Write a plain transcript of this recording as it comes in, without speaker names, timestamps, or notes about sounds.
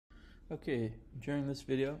Okay, during this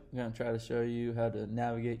video, I'm going to try to show you how to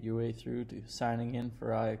navigate your way through to signing in for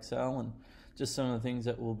IXL and just some of the things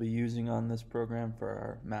that we'll be using on this program for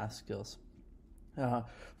our math skills.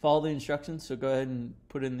 Follow the instructions, so go ahead and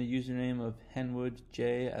put in the username of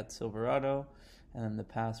henwoodj@silverado and the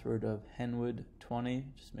password of henwood20.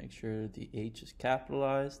 Just make sure the H is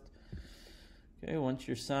capitalized. Okay, once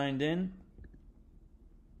you're signed in,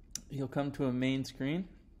 you'll come to a main screen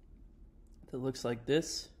that looks like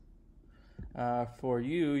this. For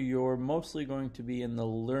you, you're mostly going to be in the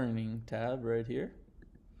Learning tab right here.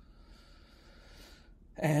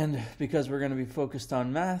 And because we're going to be focused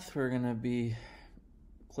on math, we're going to be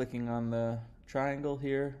clicking on the triangle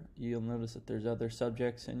here. You'll notice that there's other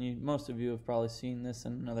subjects, and most of you have probably seen this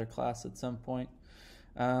in another class at some point.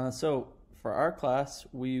 So for our class,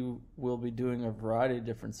 we will be doing a variety of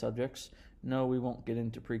different subjects. No, we won't get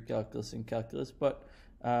into pre-calculus and calculus, but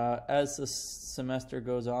as the semester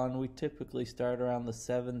goes on, we typically start around the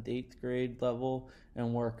 7th, 8th grade level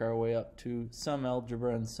and work our way up to some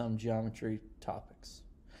algebra and some geometry topics.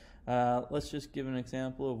 Let's just give an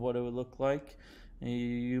example of what it would look like.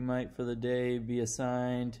 You might for the day be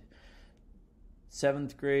assigned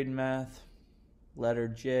 7th grade math, letter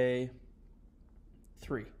J,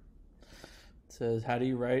 3. It says, how do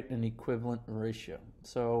you write an equivalent ratio?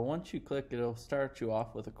 So once you click, it'll start you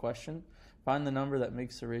off with a question. Find the number that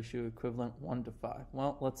makes the ratio equivalent 1 to 5.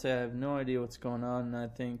 Well, let's say I have no idea what's going on, and I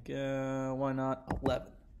think, why not 11?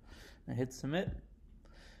 I hit submit.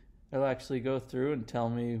 It'll actually go through and tell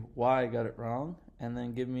me why I got it wrong, and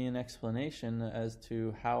then give me an explanation as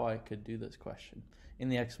to how I could do this question. In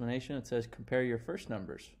the explanation, it says compare your first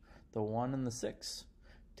numbers, the 1 and the 6.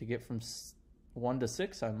 To get from 1 to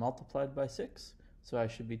 6, I multiplied by 6. So I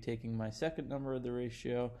should be taking my second number of the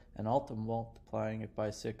ratio and also multiplying it by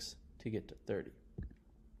 6 to get to 30.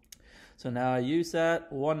 So now I use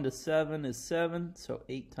that. 1 to 7 is 7, so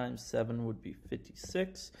 8 times 7 would be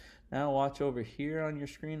 56. Now watch over here on your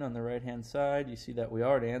screen on the right hand side. You see that we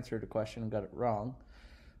already answered a question and got it wrong.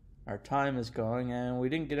 Our time is going and we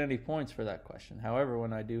didn't get any points for that question. However,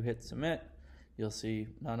 when I do hit submit, you'll see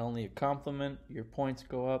not only a compliment, your points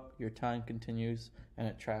go up, your time continues, and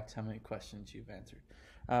it tracks how many questions you've answered.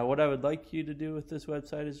 What I would like you to do with this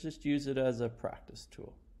website is just use it as a practice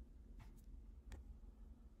tool.